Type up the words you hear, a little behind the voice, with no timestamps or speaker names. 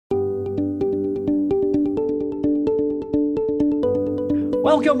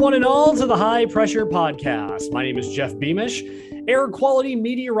Welcome, one and all, to the High Pressure Podcast. My name is Jeff Beamish, air quality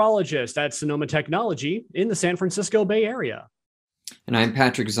meteorologist at Sonoma Technology in the San Francisco Bay Area. And I'm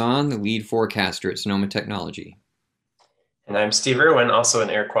Patrick Zahn, the lead forecaster at Sonoma Technology. And I'm Steve Irwin, also an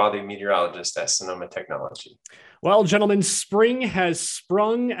air quality meteorologist at Sonoma Technology. Well, gentlemen, spring has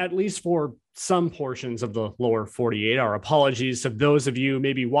sprung, at least for some portions of the lower 48. Our apologies to those of you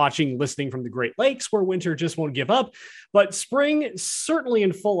maybe watching, listening from the Great Lakes where winter just won't give up. But spring certainly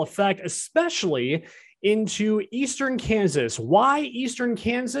in full effect, especially into eastern Kansas. Why eastern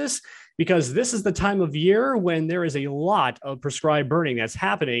Kansas? Because this is the time of year when there is a lot of prescribed burning that's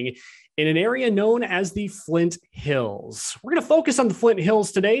happening in an area known as the Flint Hills. We're going to focus on the Flint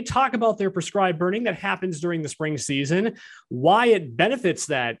Hills today, talk about their prescribed burning that happens during the spring season, why it benefits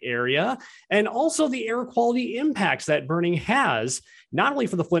that area, and also the air quality impacts that burning has, not only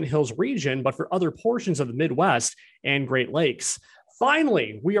for the Flint Hills region, but for other portions of the Midwest and Great Lakes.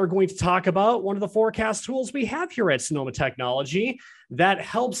 Finally, we are going to talk about one of the forecast tools we have here at Sonoma Technology that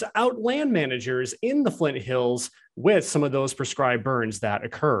helps out land managers in the Flint Hills with some of those prescribed burns that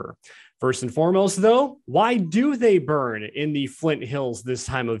occur. First and foremost, though, why do they burn in the Flint Hills this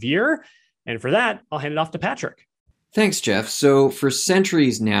time of year? And for that, I'll hand it off to Patrick. Thanks, Jeff. So for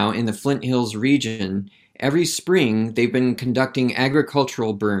centuries now in the Flint Hills region, every spring they've been conducting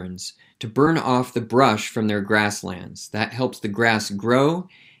agricultural burns to burn off the brush from their grasslands. That helps the grass grow,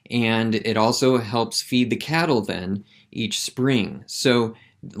 and it also helps feed the cattle then each spring. So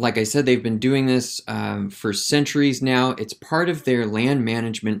like I said, they've been doing this for centuries now. It's part of their land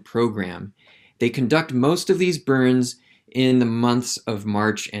management program. They conduct most of these burns in the months of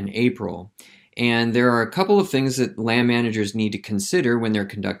March and April. And there are a couple of things that land managers need to consider when they're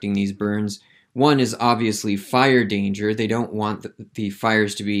conducting these burns. One is obviously fire danger. They don't want the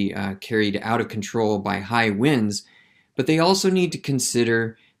fires to be carried out of control by high winds, but they also need to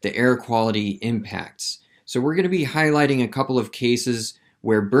consider the air quality impacts. So we're going to be highlighting a couple of cases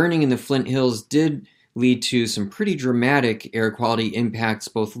where burning in the Flint Hills did lead to some pretty dramatic air quality impacts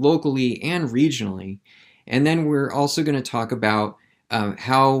both locally and regionally. And then we're also going to talk about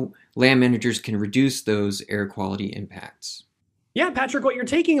how land managers can reduce those air quality impacts. Yeah, Patrick, what you're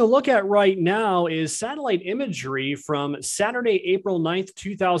taking a look at right now is satellite imagery from Saturday, April 9th,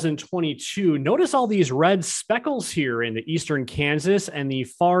 2022. Notice all these red speckles here in the eastern Kansas and the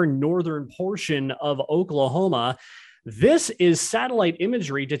far northern portion of Oklahoma. This is satellite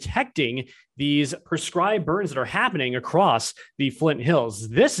imagery detecting these prescribed burns that are happening across the Flint Hills.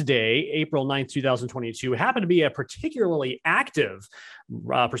 This day, April 9th, 2022, happened to be a particularly active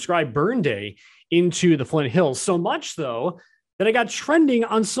prescribed burn day into the Flint Hills. So much, though, that I got trending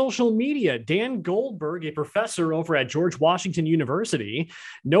on social media. Dan Goldberg, a professor over at George Washington University,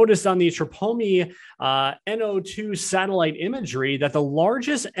 noticed on the Tropomi NO2 satellite imagery that the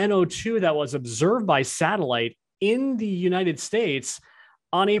largest NO2 that was observed by satellite in the United States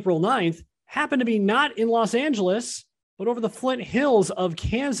on April 9th happened to be not in Los Angeles, but over the Flint Hills of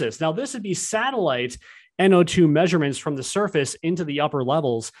Kansas. Now, this would be satellite NO2 measurements from the surface into the upper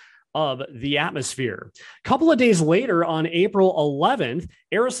levels of the atmosphere. A couple of days later, on April 11th,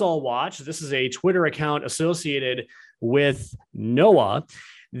 Aerosol Watch, this is a Twitter account associated with NOAA,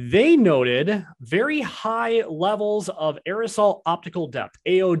 they noted very high levels of aerosol optical depth,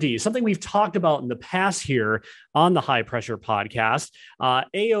 AOD, something we've talked about in the past here on the High Pressure Podcast.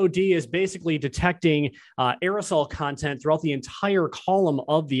 AOD is basically detecting aerosol content throughout the entire column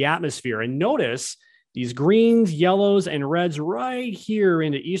of the atmosphere. And notice these greens, yellows, and reds right here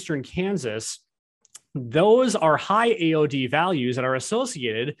into eastern Kansas. Those are high AOD values that are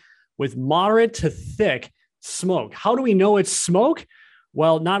associated with moderate to thick smoke. How do we know it's smoke?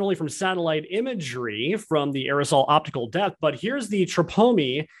 Well, not only from satellite imagery from the aerosol optical depth, but here's the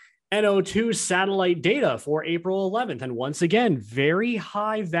Tropomi NO2 satellite data for April 11th. And once again, very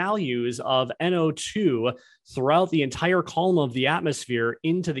high values of NO2 throughout the entire column of the atmosphere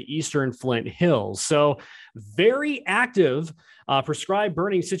into the eastern Flint Hills. So very active prescribed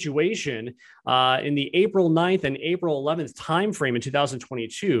burning situation in the April 9th and April 11th timeframe in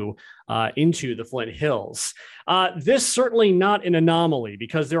 2022 into the Flint Hills. This certainly not an anomaly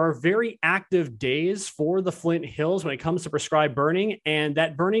because there are very active days for the Flint Hills when it comes to prescribed burning, and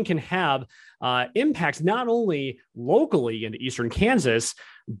that burning can have impacts not only locally in eastern Kansas,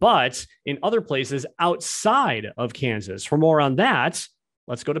 but in other places outside of Kansas. For more on that,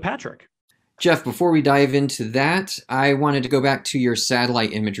 let's go to Patrick. Jeff, before we dive into that, I wanted to go back to your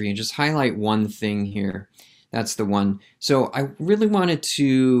satellite imagery and just highlight one thing here. That's the one. So I really wanted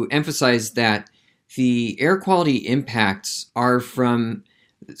to emphasize that the air quality impacts are from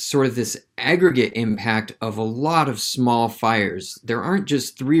sort of this aggregate impact of a lot of small fires. There aren't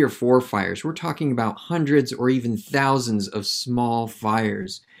just 3 or 4 fires. We're talking about hundreds or even thousands of small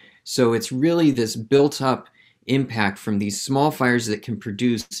fires. So it's really this built up impact from these small fires that can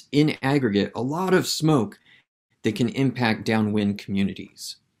produce in aggregate a lot of smoke that can impact downwind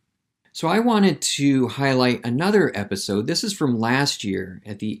communities. So I wanted to highlight another episode. This is from last year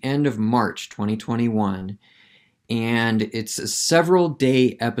at the end of March 2021. And it's a several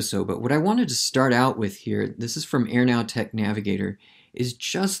day episode. But what I wanted to start out with here, this is from AirNow Tech Navigator, is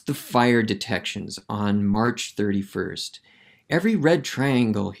just the fire detections on March 31st. Every red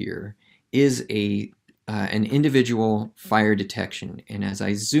triangle here is an individual fire detection. And as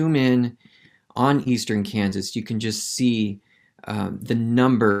I zoom in on eastern Kansas, you can just see the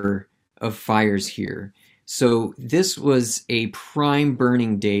number of fires here. So this was a prime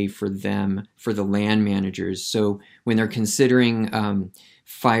burning day for them, for the land managers. So when they're considering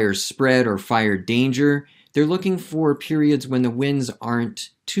fire spread or fire danger, they're looking for periods when the winds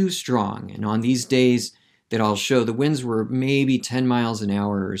aren't too strong. And on these days that I'll show, the winds were maybe 10 miles an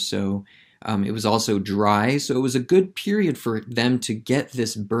hour or so. It was also dry, so it was a good period for them to get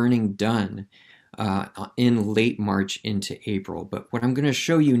this burning done in late March into April. But what I'm going to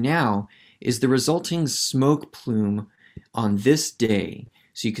show you now is the resulting smoke plume on this day.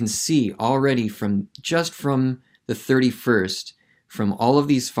 So you can see already from the 31st, from all of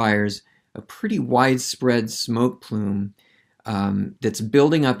these fires, a pretty widespread smoke plume that's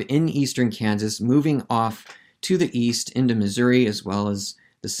building up in eastern Kansas, moving off to the east into Missouri, as well as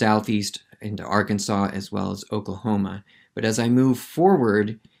the southeast into Arkansas, as well as Oklahoma. But as I move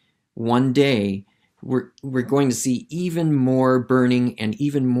forward one day, we're going to see even more burning and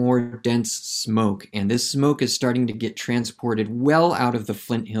even more dense smoke. And this smoke is starting to get transported well out of the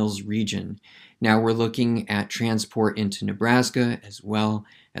Flint Hills region. Now we're looking at transport into Nebraska as well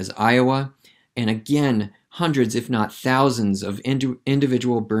as Iowa. And again, hundreds, if not thousands, of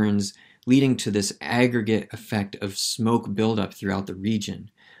individual burns leading to this aggregate effect of smoke buildup throughout the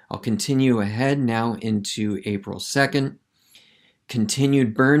region. I'll continue ahead now into April 2nd.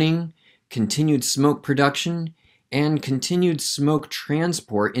 Continued burning, continued smoke production, and continued smoke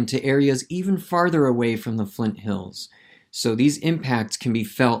transport into areas even farther away from the Flint Hills. So these impacts can be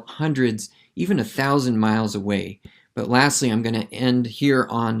felt hundreds, even 1,000 miles away. But lastly, I'm going to end here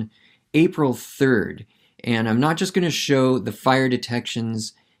on April 3rd. And I'm not just going to show the fire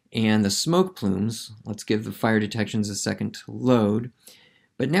detections and the smoke plumes. Let's give the fire detections a second to load.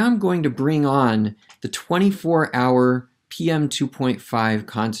 But now I'm going to bring on the 24-hour PM 2.5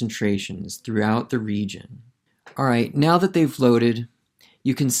 concentrations throughout the region. All right, now that they've loaded,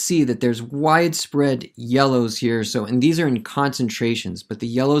 you can see that there's widespread yellows here. And these are in concentrations, but the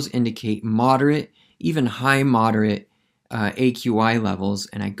yellows indicate moderate, even high moderate AQI levels.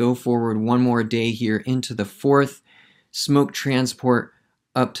 And I go forward one more day here into the 4th, smoke transport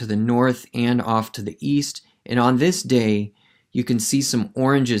up to the north and off to the east. And on this day, you can see some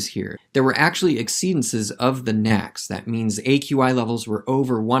oranges here. There were actually exceedances of the NACs. That means AQI levels were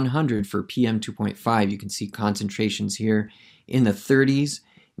over 100 for PM 2.5. You can see concentrations here in the 30s.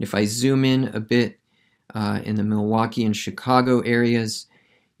 And if I zoom in a bit in the Milwaukee and Chicago areas,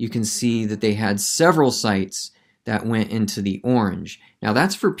 you can see that they had several sites that went into the orange. Now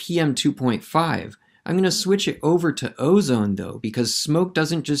that's for PM 2.5. I'm going to switch it over to ozone though, because smoke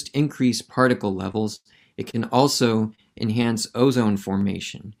doesn't just increase particle levels, it can also enhance ozone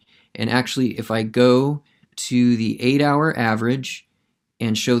formation. And actually, if I go to the 8-hour average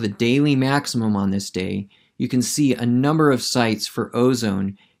and show the daily maximum on this day, you can see a number of sites for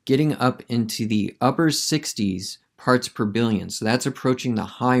ozone getting up into the upper 60s parts per billion. So that's approaching the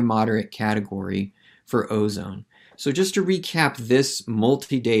high moderate category for ozone. So just to recap this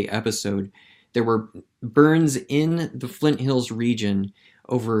multi-day episode, there were burns in the Flint Hills region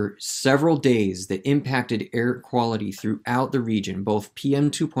over several days that impacted air quality throughout the region, both PM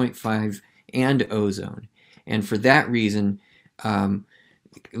 2.5 and ozone. And for that reason, land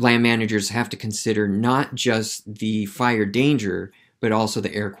managers have to consider not just the fire danger, but also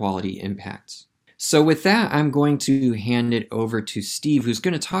the air quality impacts. So with that, I'm going to hand it over to Steve, who's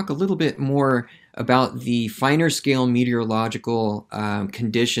going to talk a little bit more about the finer scale meteorological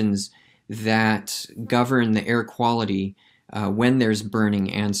conditions that govern the air quality when there's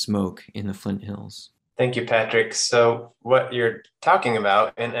burning and smoke in the Flint Hills. Thank you, Patrick. So what you're talking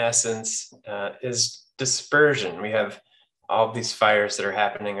about, in essence, is dispersion. We have all of these fires that are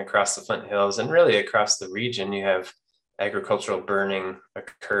happening across the Flint Hills and really across the region. You have agricultural burning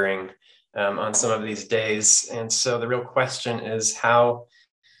occurring on some of these days. And so the real question is, how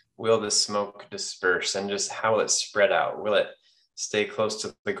will the smoke disperse and just how will it spread out? Will it stay close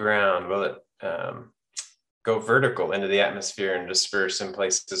to the ground? Will it go vertical into the atmosphere and disperse in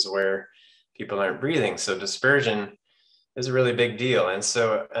places where people aren't breathing? So dispersion is a really big deal. And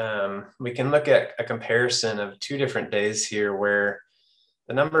so we can look at a comparison of 2 different days here where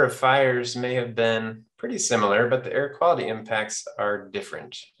the number of fires may have been pretty similar, but the air quality impacts are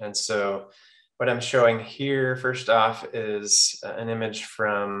different. And so what I'm showing here, first off, is an image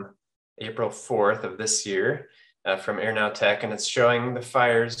from April 4th of this year from AirNowTech, and it's showing the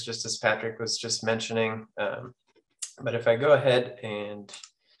fires, just as Patrick was just mentioning. But if I go ahead and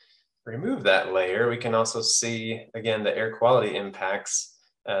remove that layer, we can also see, again, the air quality impacts.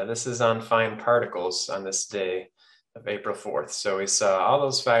 This is on fine particles on this day of April 4th. So we saw all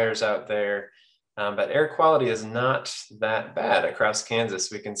those fires out there, but air quality is not that bad across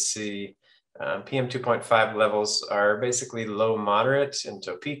Kansas. We can see PM 2.5 levels are basically low moderate in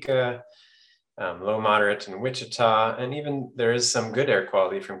Topeka, low moderate in Wichita, and even there is some good air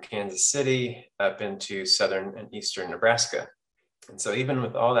quality from Kansas City up into southern and eastern Nebraska. And so even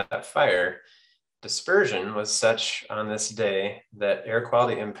with all that fire, dispersion was such on this day that air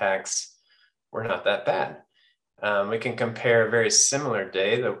quality impacts were not that bad. We can compare a very similar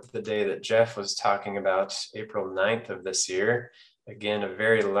day, the day that Jeff was talking about, April 9th of this year. Again, a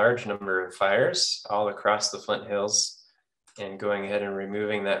very large number of fires all across the Flint Hills, and going ahead and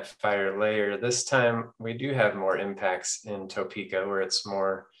removing that fire layer. This time we do have more impacts in Topeka where it's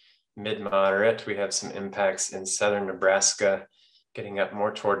more mid-moderate. We have some impacts in southern Nebraska, getting up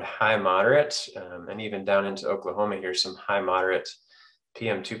more toward high moderate, and even down into Oklahoma here, some high moderate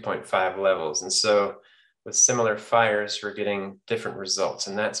PM 2.5 levels. And so with similar fires, we're getting different results,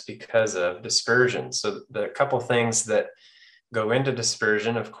 and that's because of dispersion. So the couple things that go into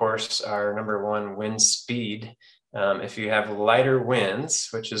dispersion, of course, are number one, wind speed. If you have lighter winds,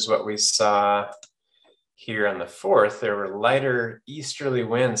 which is what we saw here on the 4th, there were lighter easterly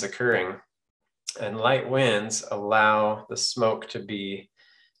winds occurring, and light winds allow the smoke to be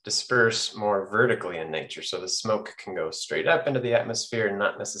dispersed more vertically in nature. So the smoke can go straight up into the atmosphere and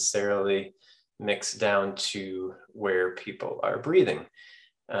not necessarily mix down to where people are breathing.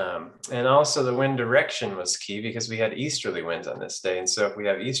 And also the wind direction was key because we had easterly winds on this day. And so if we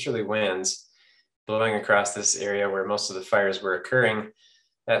have easterly winds blowing across this area where most of the fires were occurring,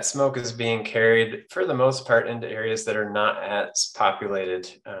 that smoke is being carried for the most part into areas that are not as populated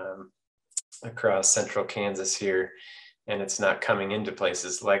across central Kansas here. And it's not coming into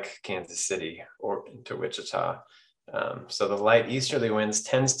places like Kansas City or into Wichita. So the light easterly winds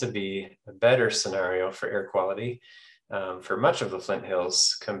tends to be a better scenario for air quality for much of the Flint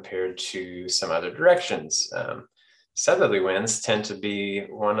Hills compared to some other directions. Southerly winds tend to be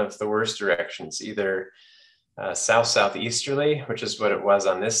one of the worst directions, either south-southeasterly, which is what it was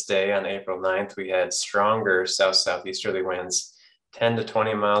on this day on April 9th. We had stronger south-southeasterly winds, 10 to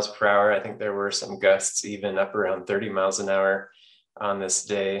 20 miles per hour. I think there were some gusts even up around 30 miles an hour on this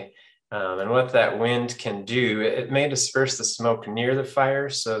day. And what that wind can do, it may disperse the smoke near the fire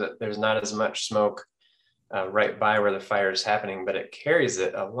so that there's not as much smoke right by where the fire is happening, but it carries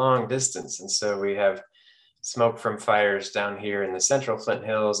it a long distance. And so we have smoke from fires down here in the central Flint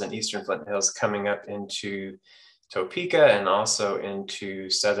Hills and eastern Flint Hills coming up into Topeka and also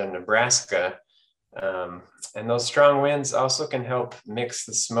into southern Nebraska. And those strong winds also can help mix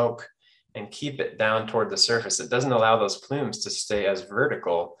the smoke and keep it down toward the surface. It doesn't allow those plumes to stay as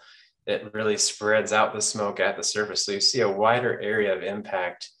vertical. It really spreads out the smoke at the surface. So you see a wider area of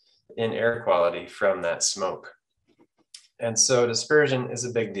impact in air quality from that smoke. And so dispersion is a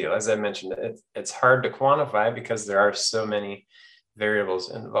big deal. As I mentioned, it's hard to quantify because there are so many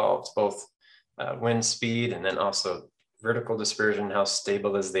variables involved, both wind speed and then also vertical dispersion. How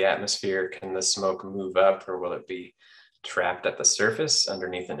stable is the atmosphere? Can the smoke move up, or will it be trapped at the surface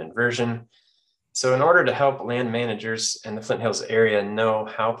underneath an inversion? So in order to help land managers in the Flint Hills area know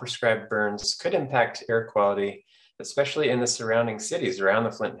how prescribed burns could impact air quality, especially in the surrounding cities around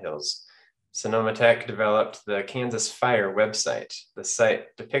the Flint Hills, Sonoma Tech developed the Kansas Fire website. The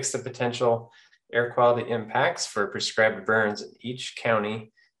site depicts the potential air quality impacts for prescribed burns in each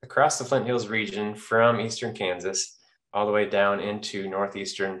county across the Flint Hills region from eastern Kansas all the way down into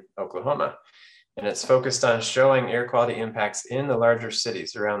northeastern Oklahoma. And it's focused on showing air quality impacts in the larger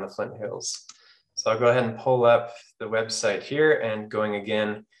cities around the Flint Hills. So I'll go ahead and pull up the website here and going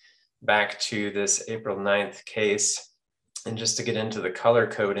again back to this April 9th case. And just to get into the color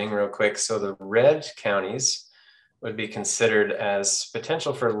coding real quick. So the red counties would be considered as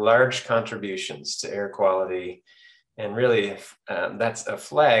potential for large contributions to air quality. And really that's a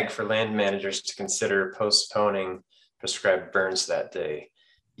flag for land managers to consider postponing prescribed burns that day.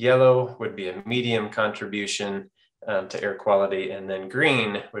 Yellow would be a medium contribution, to air quality. And then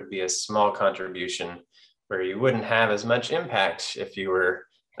green would be a small contribution where you wouldn't have as much impact if you were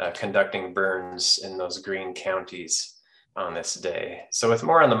conducting burns in those green counties on this day. So with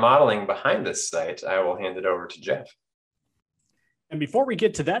more on the modeling behind this site, I will hand it over to Jeff. And before we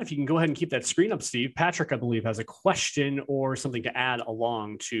get to that, if you can go ahead and keep that screen up, Steve, Patrick, I believe, has a question or something to add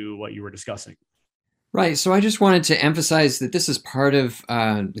along to what you were discussing. Right. So I just wanted to emphasize that this is part of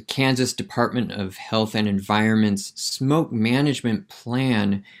the Kansas Department of Health and Environment's smoke management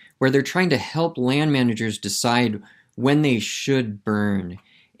plan, where they're trying to help land managers decide when they should burn.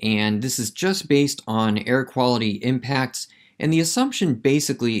 And this is just based on air quality impacts. And the assumption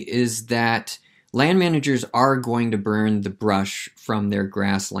basically is that land managers are going to burn the brush from their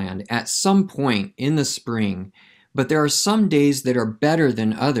grassland at some point in the spring. But there are some days that are better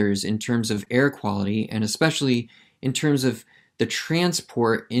than others in terms of air quality, and especially in terms of the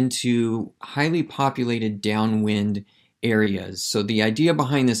transport into highly populated downwind areas. So the idea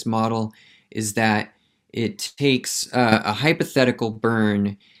behind this model is that it takes a hypothetical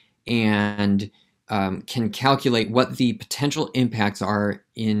burn and can calculate what the potential impacts are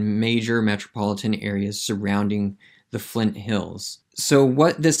in major metropolitan areas surrounding the Flint Hills. So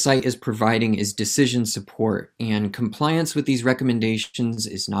what this site is providing is decision support, and compliance with these recommendations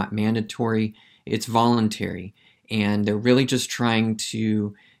is not mandatory, it's voluntary. And they're really just trying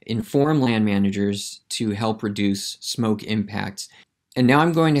to inform land managers to help reduce smoke impacts. And now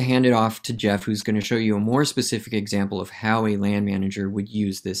I'm going to hand it off to Jeff, who's going to show you a more specific example of how a land manager would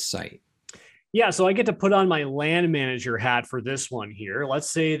use this site. Yeah, so I get to put on my land manager hat for this one here. Let's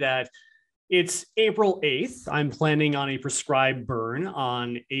say that it's April 8th. I'm planning on a prescribed burn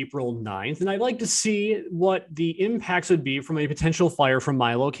on April 9th, and I'd like to see what the impacts would be from a potential fire from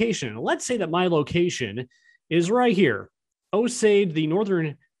my location. Let's say that my location is right here, Osage, the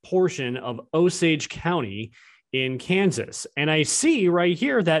northern portion of Osage County in Kansas. And I see right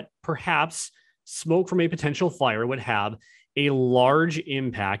here that perhaps smoke from a potential fire would have a large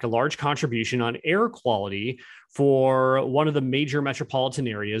impact, a large contribution on air quality for one of the major metropolitan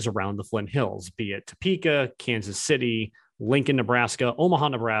areas around the Flint Hills, be it Topeka, Kansas City, Lincoln, Nebraska, Omaha,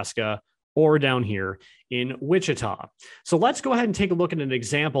 Nebraska, or down here in Wichita. So let's go ahead and take a look at an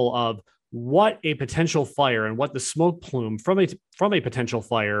example of what a potential fire and what the smoke plume from a potential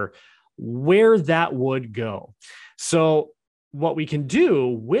fire, where that would go. So what we can do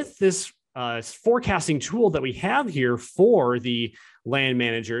with this forecasting tool that we have here for the land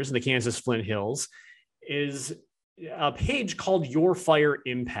managers in the Kansas Flint Hills is a page called Your Fire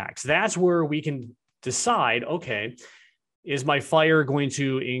Impacts. That's where we can decide, okay, is my fire going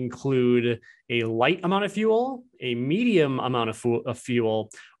to include a light amount of fuel, a medium amount of fuel,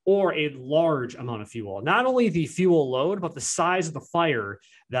 or a large amount of fuel? Not only the fuel load, but the size of the fire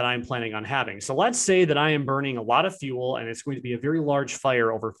that I'm planning on having. So let's say that I am burning a lot of fuel and it's going to be a very large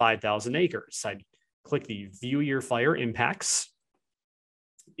fire over 5,000 acres. I'd click the View Your Fire Impacts.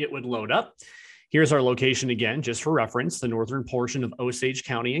 It would load up. Here's our location again, just for reference, the northern portion of Osage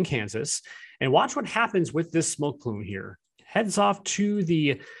County in Kansas. And watch what happens with this smoke plume here. Heads off to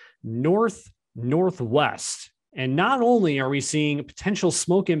the northwest. And not only are we seeing potential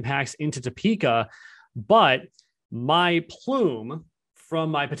smoke impacts into Topeka, but my plume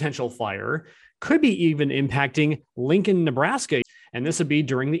from my potential fire could be even impacting Lincoln, Nebraska. And this would be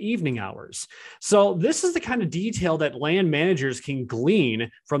during the evening hours. So this is the kind of detail that land managers can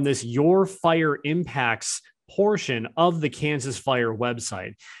glean from this Your Fire Impacts portion of the Kansas Fire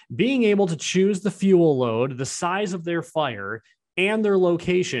website. Being able to choose the fuel load, the size of their fire, and their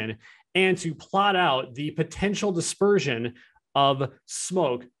location, and to plot out the potential dispersion of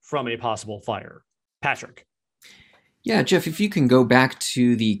smoke from a possible fire. Patrick. Yeah, Jeff, if you can go back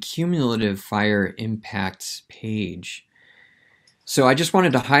to the cumulative fire impacts page. So I just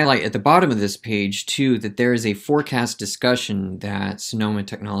wanted to highlight at the bottom of this page, too, that there is a forecast discussion that Sonoma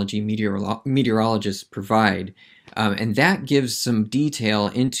Technology meteorologists provide. And that gives some detail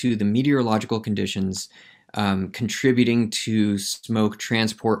into the meteorological conditions contributing to smoke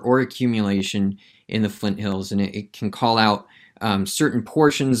transport or accumulation in the Flint Hills. And it can call out certain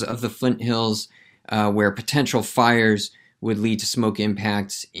portions of the Flint Hills where potential fires would lead to smoke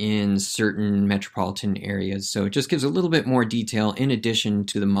impacts in certain metropolitan areas. So it just gives a little bit more detail in addition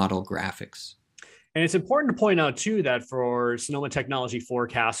to the model graphics. And it's important to point out, too, that for Sonoma Technology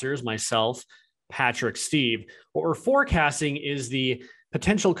forecasters, myself, Patrick, Steve, what we're forecasting is the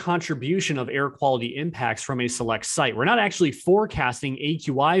potential contribution of air quality impacts from a select site. We're not actually forecasting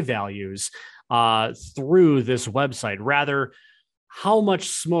AQI values through this website. Rather, how much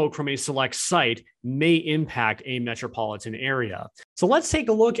smoke from a select site may impact a metropolitan area. So let's take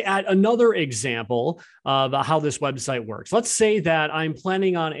a look at another example of how this website works. Let's say that I'm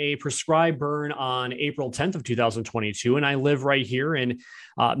planning on a prescribed burn on April 10th of 2022, and I live right here in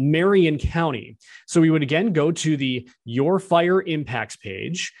Marion County. So we would again go to the Your Fire Impacts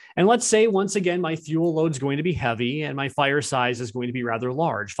page. And let's say, once again, my fuel load is going to be heavy and my fire size is going to be rather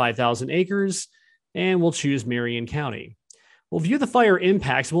large, 5,000 acres, and we'll choose Marion County. We'll view the fire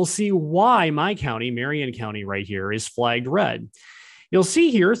impacts. We'll see why my county, Marion County right here, is flagged red. You'll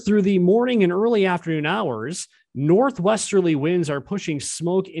see here through the morning and early afternoon hours, northwesterly winds are pushing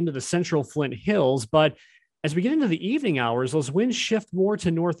smoke into the central Flint Hills. But as we get into the evening hours, those winds shift more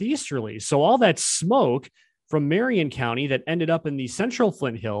to northeasterly. So all that smoke from Marion County that ended up in the central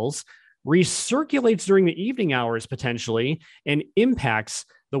Flint Hills recirculates during the evening hours potentially and impacts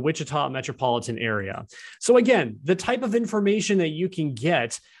the Wichita metropolitan area. So again, the type of information that you can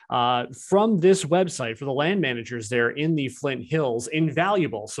get from this website for the land managers there in the Flint Hills,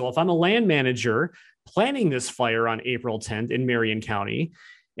 invaluable. So if I'm a land manager planning this fire on April 10th in Marion County,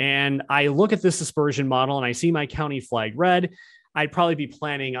 and I look at this dispersion model and I see my county flag red, I'd probably be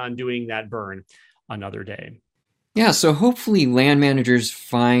planning on doing that burn another day. Yeah, so hopefully land managers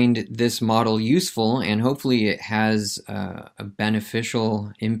find this model useful, and hopefully it has a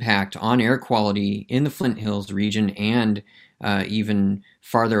beneficial impact on air quality in the Flint Hills region and even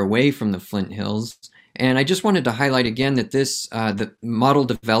farther away from the Flint Hills. And I just wanted to highlight again that this the model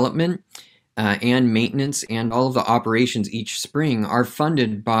development and maintenance and all of the operations each spring are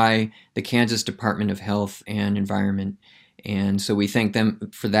funded by the Kansas Department of Health and Environment. And so we thank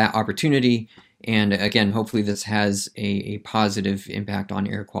them for that opportunity. And again, hopefully this has a positive impact on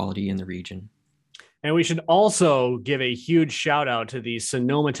air quality in the region. And we should also give a huge shout out to the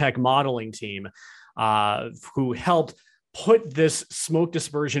Sonoma Tech modeling team who helped put this smoke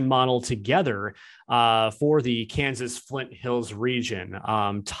dispersion model together for the Kansas Flint Hills region.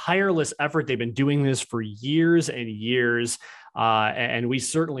 Tireless effort. They've been doing this for years and years. And we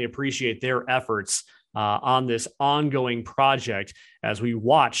certainly appreciate their efforts on this ongoing project as we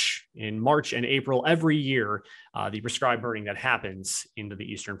watch in March and April every year the prescribed burning that happens into the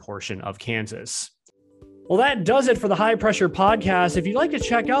eastern portion of Kansas. Well, that does it for the High Pressure Podcast. If you'd like to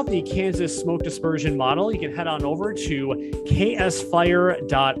check out the Kansas smoke dispersion model, you can head on over to ksfire.org.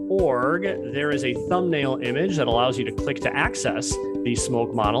 There is a thumbnail image that allows you to click to access the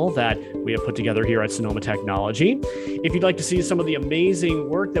smoke model that we have put together here at Sonoma Technology. If you'd like to see some of the amazing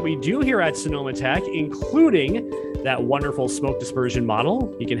work that we do here at Sonoma Tech, including that wonderful smoke dispersion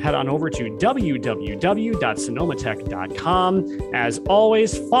model, you can head on over to www.sonomatech.com. As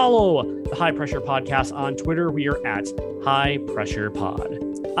always, follow the High Pressure Podcast on Twitter. We are at High Pressure Pod.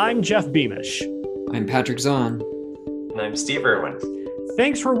 I'm Jeff Beamish. I'm Patrick Zahn. And I'm Steve Irwin.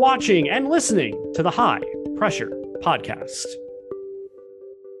 Thanks for watching and listening to the High Pressure Podcast.